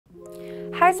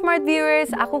Hai Smart Viewers,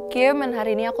 aku Kim dan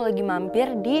hari ini aku lagi mampir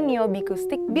di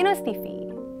Neobikustik Binus TV.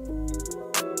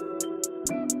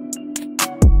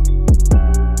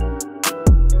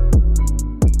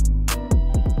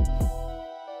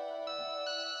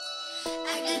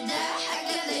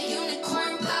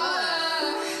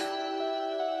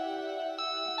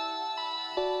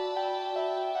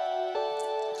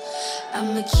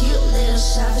 I'm a cute little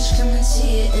savage, come and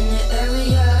see it in the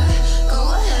area.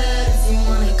 Go ahead if you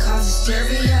wanna cause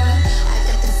hysteria. I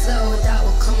got the flow that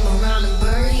will come around and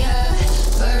bury ya,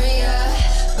 bury ya,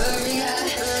 bury ya.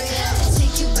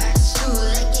 Take you back to school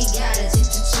like you gotta take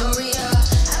tutorial.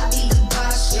 I'll be the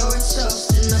boss, you're a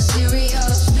toast in my cereal.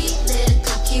 Sweet little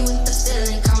cookie with the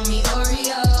filling, call me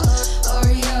Oreo,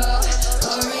 Oreo,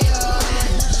 Oreo.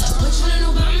 What you wanna know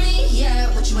about me? Yeah,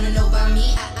 what you wanna know about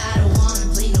me? I don't wanna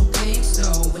play no games, no.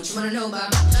 What you wanna know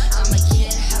about me? I'm a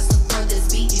kid, hustling for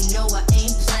this beat, you know I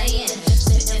ain't playing.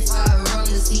 Sitting fire on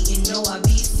the seat, you know I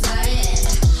be flying.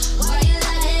 Why you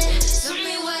lying? Tell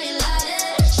me why you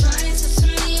lying. Trying to tell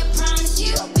me, I promise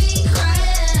you'll be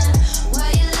crying.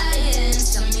 Why you lying?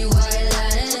 Tell me why you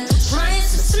lying. Trying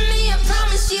to tell me, I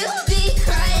promise you'll be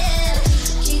crying.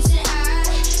 Keep it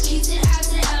I, keep it I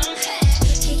to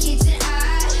keep it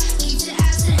I, keep it I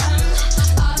to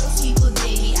all these people,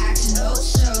 they be acting oh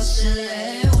so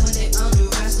silly when they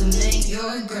underestimate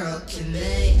your girl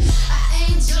Kimberly. I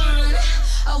ain't done,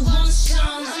 I won't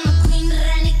stone. I'm a queen,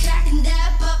 running, cracking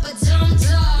that papa dum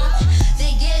dum.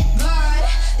 They get bored,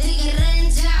 they get run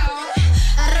down.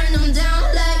 I run them down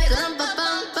like lumpa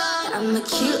bumpa. I'm a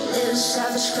cute little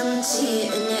savage, come and see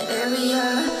it in your area.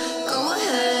 Go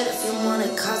ahead if you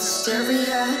wanna cause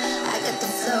hysteria. I got the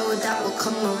flow that will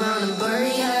come around and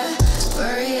bury ya,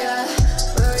 bury ya,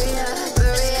 bury ya,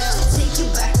 bury ya. Take you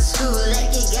back to school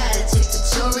like you gotta take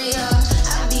tutorial.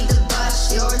 I'll be the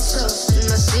boss, you're a toast in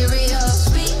my cereal.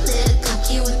 Sweet little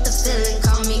cookie with the filling,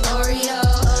 call me Oreo,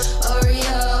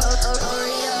 Oreo,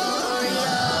 Oreo,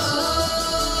 Oreo.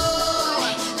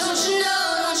 Don't you know,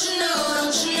 don't you know,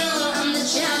 don't you know, I'm the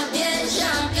champion,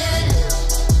 champion.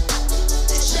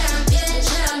 The champion,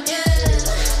 champion.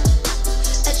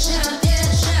 A champion,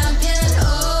 champion.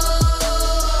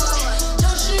 Oh,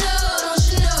 don't you know, don't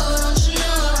you know, don't you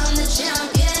know, I'm the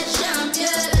champion,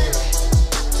 champion.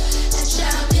 A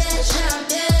champion,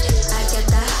 champion.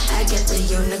 I get the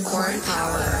unicorn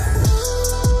power.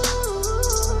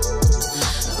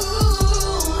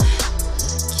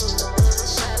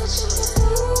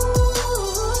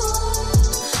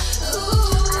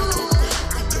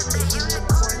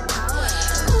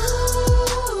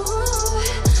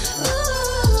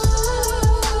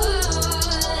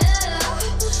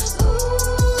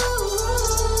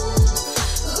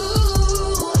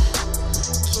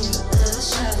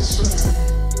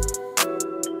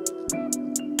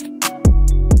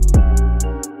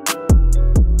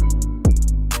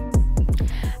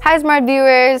 Hai Smart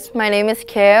Viewers, my name is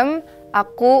Kim.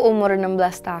 Aku umur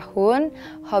 16 tahun.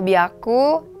 Hobi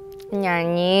aku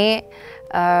nyanyi,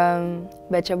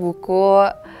 baca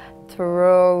buku,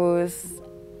 terus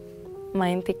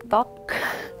main TikTok.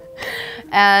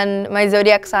 And my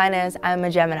zodiac sign is I'm a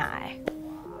Gemini.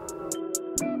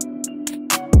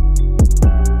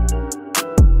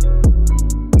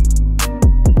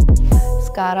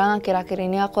 Sekarang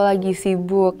akhir-akhir ini aku lagi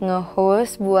sibuk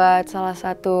nge-host buat salah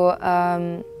satu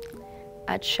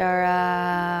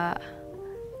acara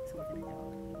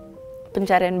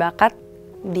pencarian bakat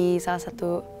di salah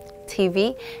satu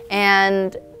TV.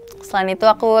 And selain itu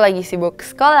aku lagi sibuk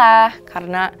sekolah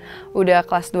karena udah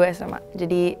kelas 2 SMA.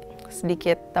 Jadi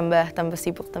sedikit tambah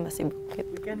sibuk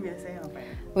gitu. Weekend biasanya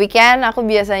ngapain? Weekend aku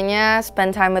biasanya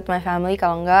spend time with my family,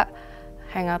 kalau enggak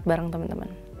hangout bareng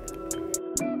teman-teman.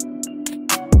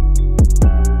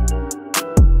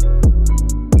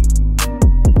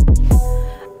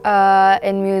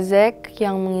 In music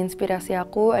yang menginspirasi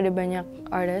aku ada banyak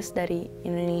artis dari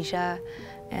Indonesia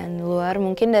and luar.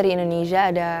 Mungkin dari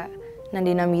Indonesia ada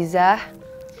Nandina Mizah,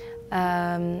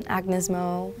 Agnes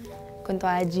Mo, Kunto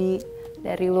Aji.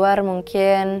 Dari luar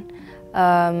mungkin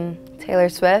Taylor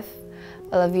Swift,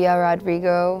 Olivia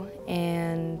Rodrigo,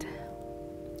 and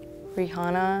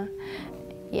Rihanna.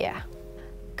 Yeah,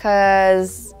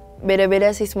 cause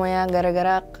beda-beda sih semuanya.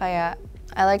 Gara-gara kayak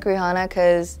I like Rihanna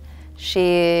cause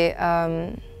dia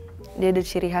ada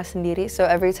ciri khas sendiri. So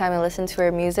every time I listen to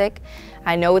her music,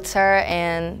 I know it's her,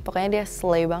 and pokoknya dia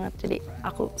slay banget. Jadi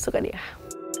aku suka dia.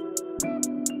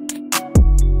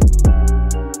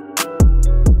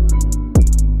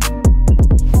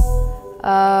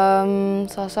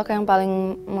 Sosok yang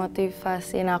paling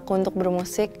motivasiin aku untuk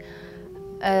bermusik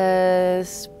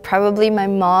is probably my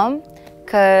mom,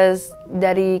 cause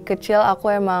dari kecil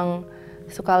aku emang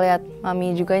suka lihat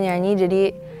mami juga nyanyi,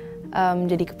 jadi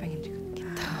kepengen juga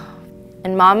gitu.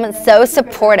 And mom is so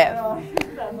supportive.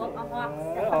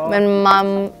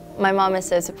 My mom is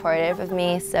so supportive of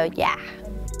me, so yeah.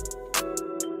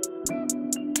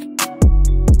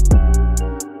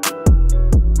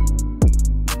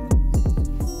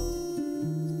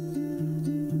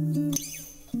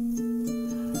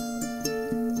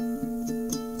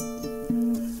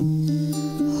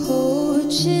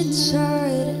 Chit Chat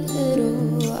a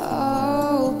little,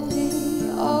 I'll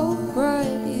be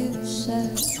alright, you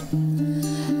said.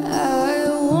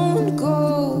 I won't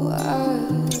go, I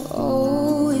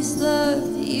always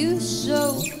loved you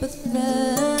so, but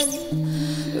then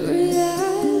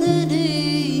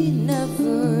reality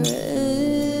never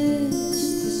is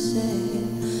the same,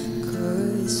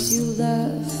 'cause you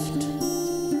left.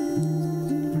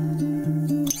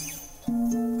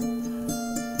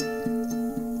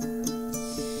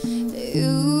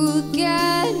 You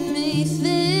got me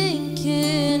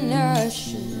thinking I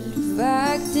should have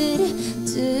acted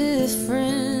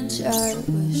different. I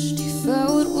wished you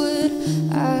felt what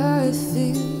I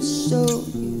feel, so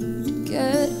you'd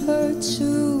get hurt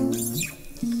too.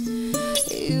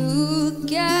 You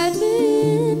got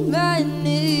me in my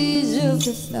knees of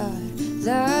the thought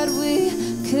that we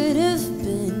could have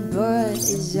been, but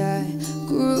as I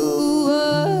grew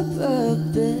up a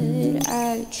bit,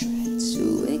 I tried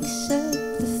to accept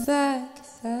the fact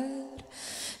that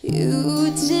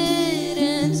you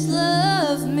didn't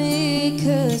love me,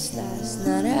 'cause that's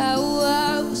not how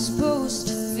I was supposed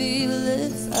to feel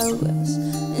if I was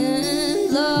in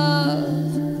love.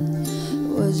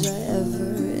 Was I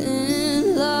ever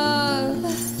in love?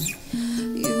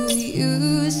 You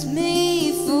used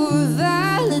me for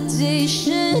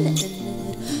validation, and it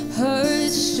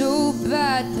hurts so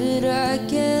bad, but I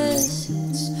guess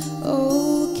it's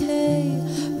okay.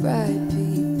 Right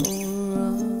people,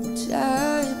 wrong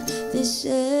time, they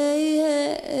say.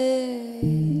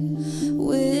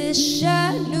 Wish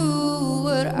I knew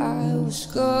what I was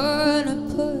gonna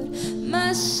put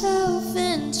myself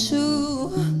into.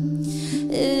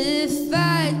 If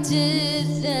I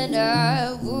did, then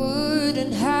I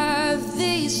wouldn't have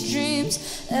these dreams.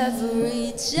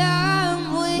 Every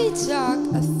time we talk,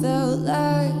 I felt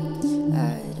like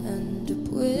I'd end up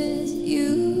with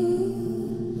you.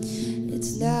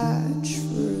 It's not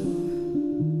true.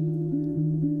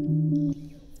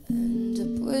 End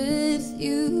up with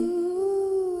you.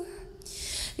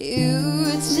 You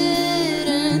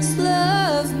didn't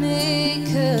love me,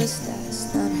 'cause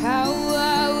that's not how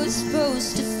I was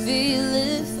supposed to feel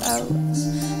if I was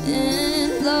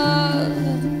in love.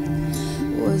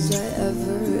 Was I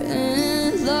ever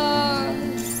in love?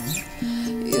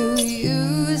 You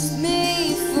used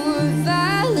me for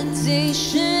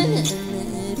validation, and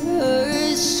it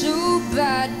hurts so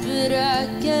bad, but I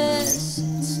guess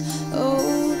it's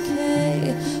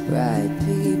okay. Right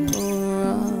people,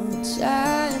 wrong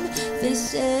time, they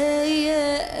say.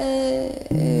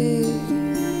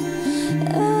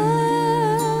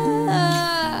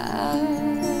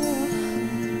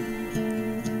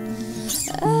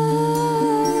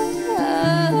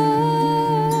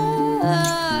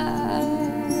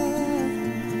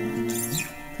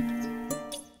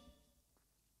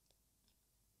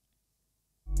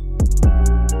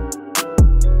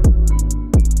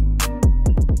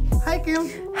 Hai Kim.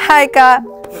 Hai Kak.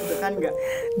 Deg-degan nggak?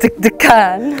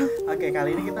 Deg-degan. Oke,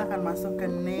 kali ini kita akan masuk ke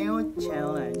Neo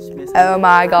Challenge. Oh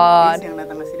my God. Yang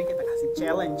datang ke sini kita kasih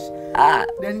challenge.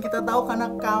 Dan kita tahu karena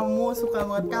kamu suka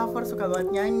banget cover, suka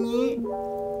banget nyanyi,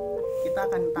 kita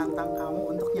akan tantang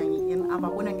kamu untuk nyanyiin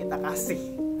apapun yang kita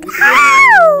kasih.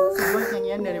 Sebuah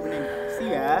nyanyian dari penyanyi.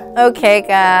 Ya. Oke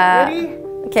Kak. Ready?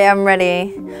 Oke, I'm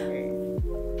ready. Okay.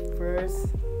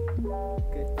 First,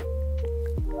 good.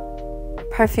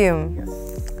 Perfume.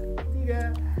 Yes. 3,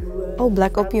 2, Oh,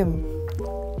 black opium.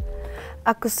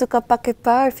 Aku suka pakai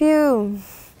parfum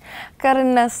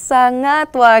karena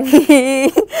sangat wangi.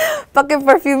 Pakai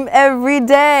perfume every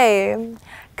day,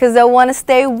 'cause I wanna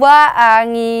stay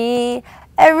wangi.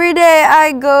 Every day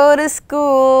I go to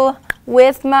school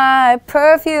with my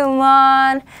perfume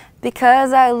on, because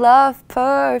I love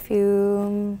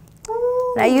perfume.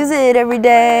 And I use it every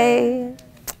day.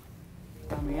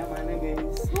 Tamia mana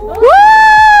guys? Woo!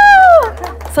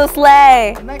 So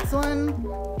slay. Next one.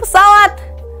 Pesawat.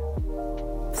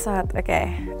 Pesawat, oke.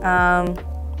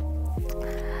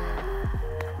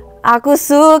 Aku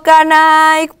suka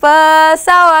naik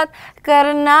pesawat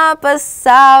karena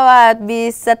pesawat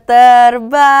bisa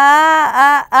terbang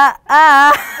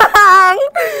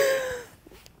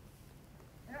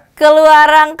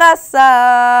keluar angkasa.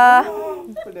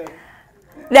 Udah.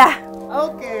 Dah.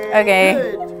 Oke. Oke.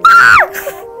 Good.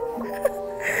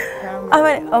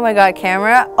 Oh my god,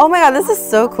 camera. Oh my god, this is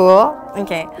so cool.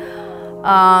 Okay.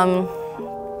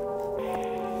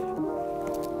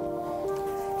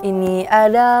 Ini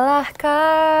adalah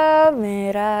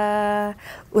kamera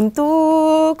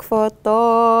untuk foto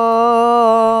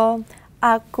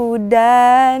aku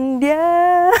dan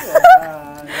dia.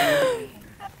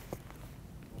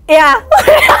 Yeah.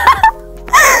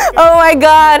 Oh my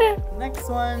god. Next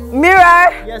one. Mirror.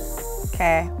 Yes.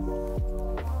 Okay.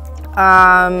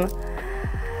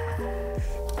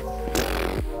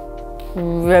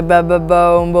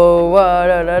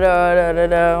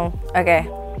 Okay.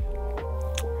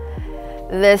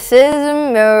 This is a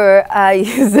mirror, I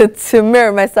use it to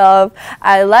mirror myself.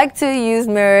 I like to use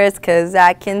mirrors cause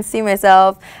I can see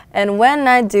myself. And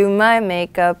when I do my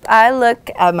makeup, I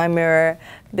look at my mirror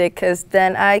because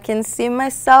then I can see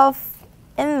myself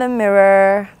in the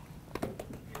mirror.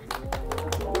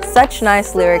 Such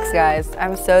nice lyrics, guys.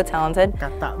 I'm so talented.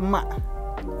 Kata emak.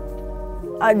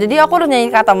 Jadi aku harus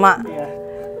nyanyi kata mak. Iya.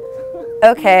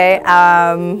 Okay,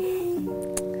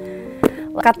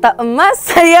 kata emas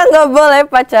saya nggak boleh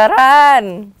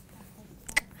pacaran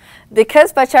because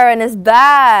pacaran is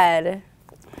bad.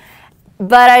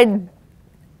 But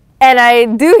I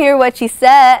do hear what she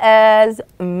says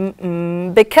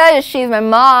because she's my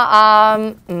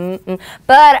mom.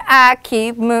 But I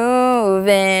keep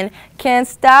moving, can't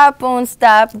stop, won't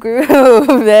stop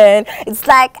grooving. It's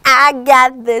like I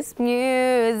got this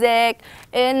music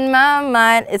in my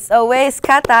mind. It's always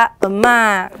kata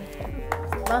emak.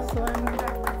 Last one.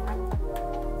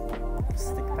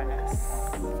 Stick pass.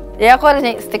 Ya, aku harus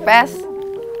nyanyi stick pass.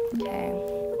 Okay.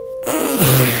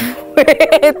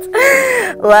 Wait.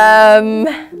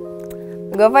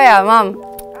 Go apa ya, Mom?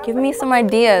 Give me some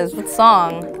ideas. What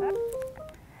song?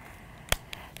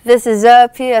 This is a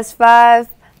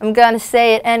PS5. I'm gonna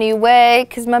say it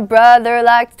anyway, cause my brother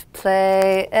likes to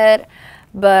play it.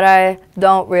 But I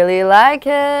don't really like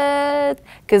it,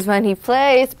 cause when he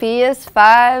plays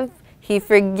PS5, he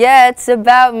forgets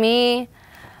about me.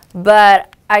 But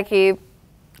I keep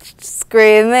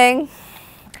screaming.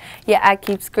 Yeah, I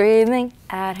keep screaming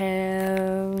at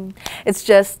him. It's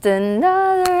just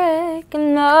another ache,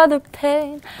 another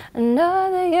pain,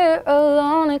 another year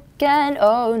alone again.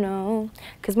 Oh no,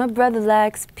 cause my brother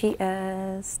likes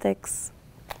PS6.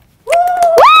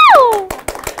 Woo!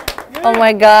 Oh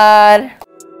my god.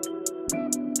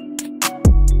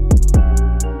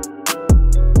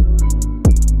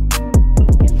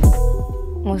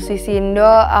 Musisi Indo,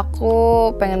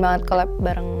 aku pengen banget collab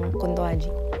bareng Kunto Aji.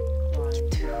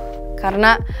 Gitu.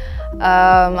 Karena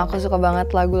aku suka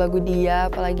banget lagu-lagu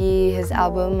dia, apalagi his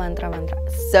album Mantra-Mantra.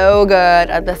 So good,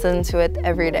 I listen to it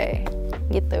every day.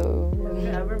 Gitu. Have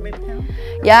you ever met him?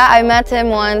 Ya, I met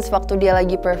him once waktu dia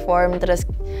lagi perform, terus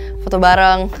foto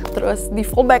bareng, terus di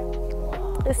fallback.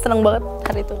 Seneng banget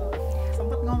hari itu.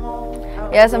 Sempet ngomong.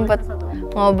 Ya, sempet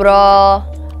ngobrol.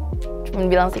 Cuman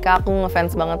bilang sih kak, aku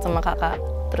ngefans banget sama kakak.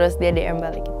 Terus dia DM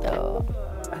balik gitu.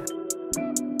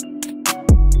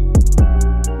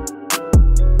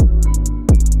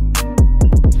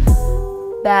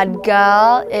 Bad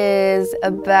Gyal is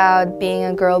about being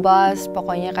a girl boss.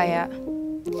 Pokoknya kayak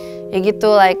ya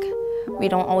gitu, like we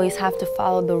don't always have to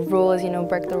follow the rules, you know,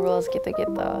 break the rules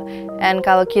gitu-gitu. And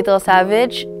kalau Kittle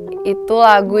Savage itu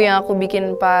lagu yang aku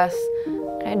bikin pas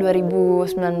kayak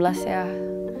 2019 ya.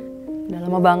 Udah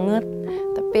lama banget.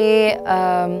 Tapi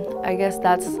I guess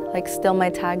that's like still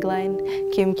my tagline,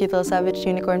 Kim Kittle Savage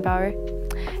Unicorn Power.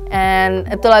 And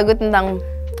itu lagu tentang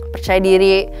percaya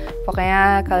diri,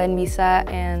 pokoknya kalian bisa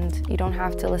and you don't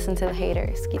have to listen to the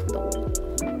haters gitu.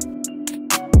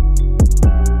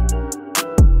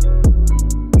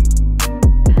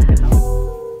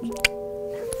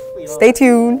 Stay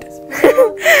tuned.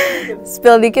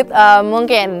 Spill dikit,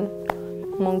 mungkin.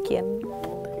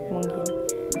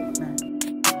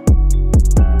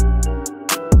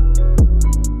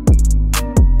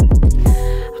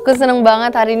 Aku seneng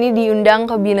banget hari ini diundang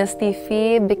ke Binus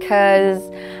TV because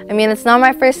I mean it's not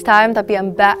my first time, tapi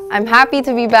I'm happy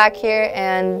to be back here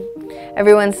and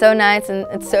everyone's so nice and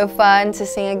it's so fun to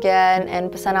sing again. And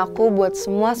pesan aku buat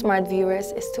semua smart viewers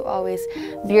is to always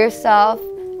be yourself,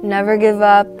 never give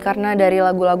up, karena dari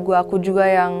lagu-lagu aku juga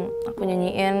yang aku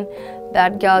nyanyiin,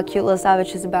 Bad Gyal, Cute Little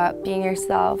Savage is about being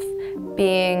yourself,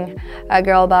 being a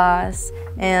girl boss,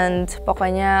 and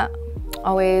pokoknya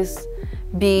always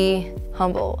be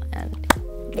humble and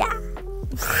yeah.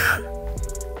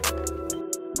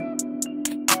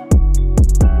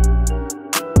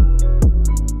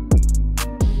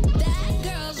 Bad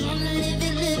girls wanna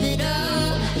live it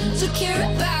up. So care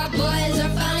about boys are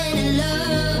falling in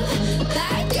love.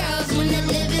 Bad girls wanna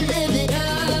live it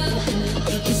up.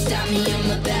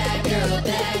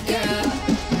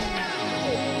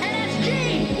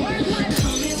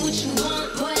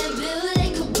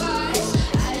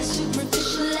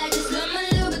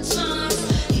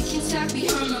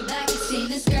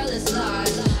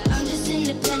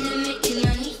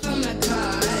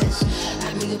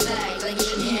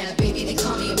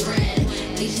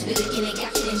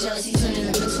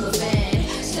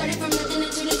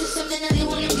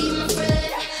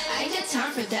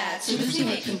 that. Too busy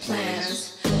making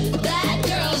plans. Bad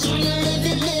girls wanna live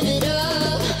it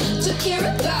up. Don't care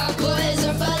about boys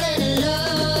or falling in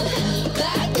love.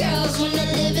 Bad girls wanna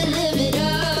live it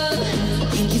up.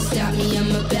 You can stop me,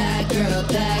 I'm a bad girl,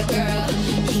 bad girl.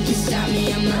 You can stop me,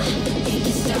 you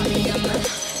can stop me,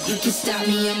 you can stop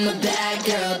me, I'm a bad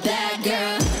girl, bad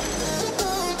girl.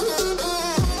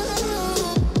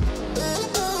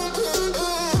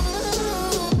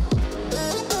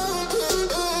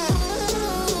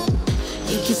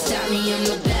 You can stop me, I'm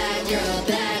a bad girl,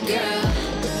 bad girl.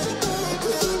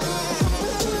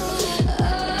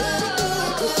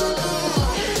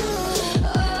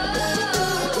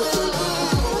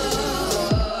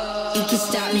 You can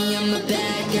stop me, I'm a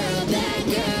bad girl, bad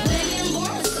girl. Living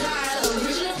war style,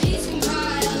 original piece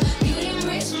compile. Beauty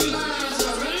embrace my mind, so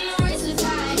running a race with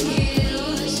high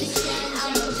heels.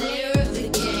 I'm a player of the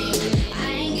game. I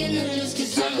ain't gonna lose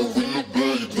 'cause I'm a winner,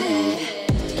 baby.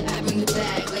 I bring the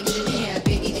bag like Japan,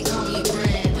 baby, they call me a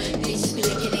brand. They just be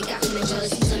like, yeah, they got feeling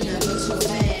jealous, so now I'm so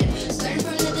bad. Starting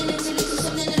from nothing until into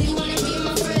something that you wanna be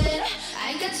my friend.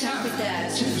 I ain't got time for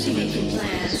that, too busy making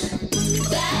plans.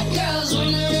 Bad girls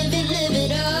wanna live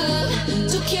it up.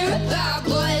 Don't care about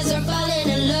boys or falling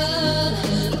in love.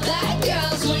 Bad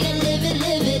girls wanna live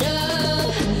it up.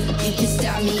 You can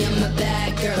stop me, I'm a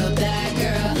bad girl, bad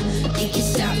girl. You can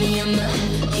stop me, you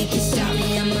can stop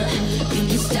me, you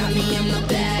can stop me, I'm a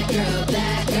bad girl,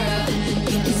 bad girl.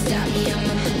 You can stop me, you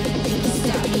can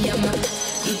stop me,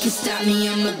 you can stop me,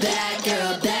 I'm a bad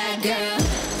girl, bad girl.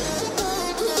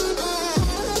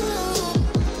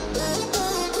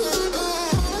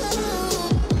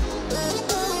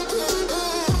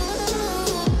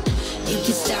 You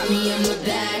can stop me, I'm a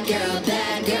bad girl,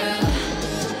 bad girl.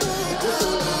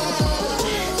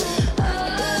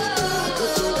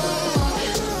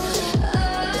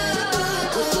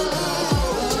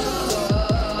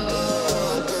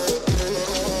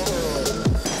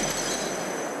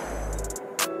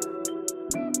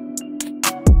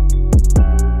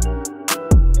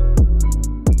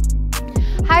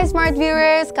 Hai Smart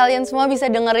Viewers, kalian semua bisa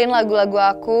dengerin lagu-lagu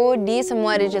aku di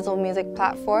semua digital music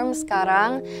platform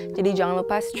sekarang. Jadi jangan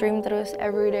lupa stream terus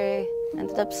everyday and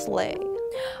tetap slay.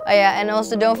 Oh yeah, and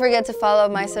also don't forget to follow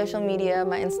my social media,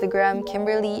 my Instagram,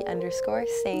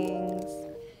 Kimberly_sings.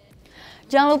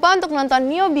 Jangan lupa untuk nonton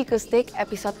Mio Bikustik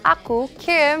episode aku,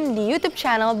 Kim, di YouTube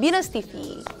channel Binus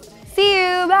TV. See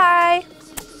you, bye! I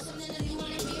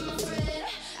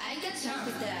ain't got time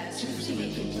for that. Too busy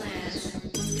making plans.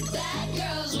 Bad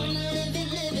girls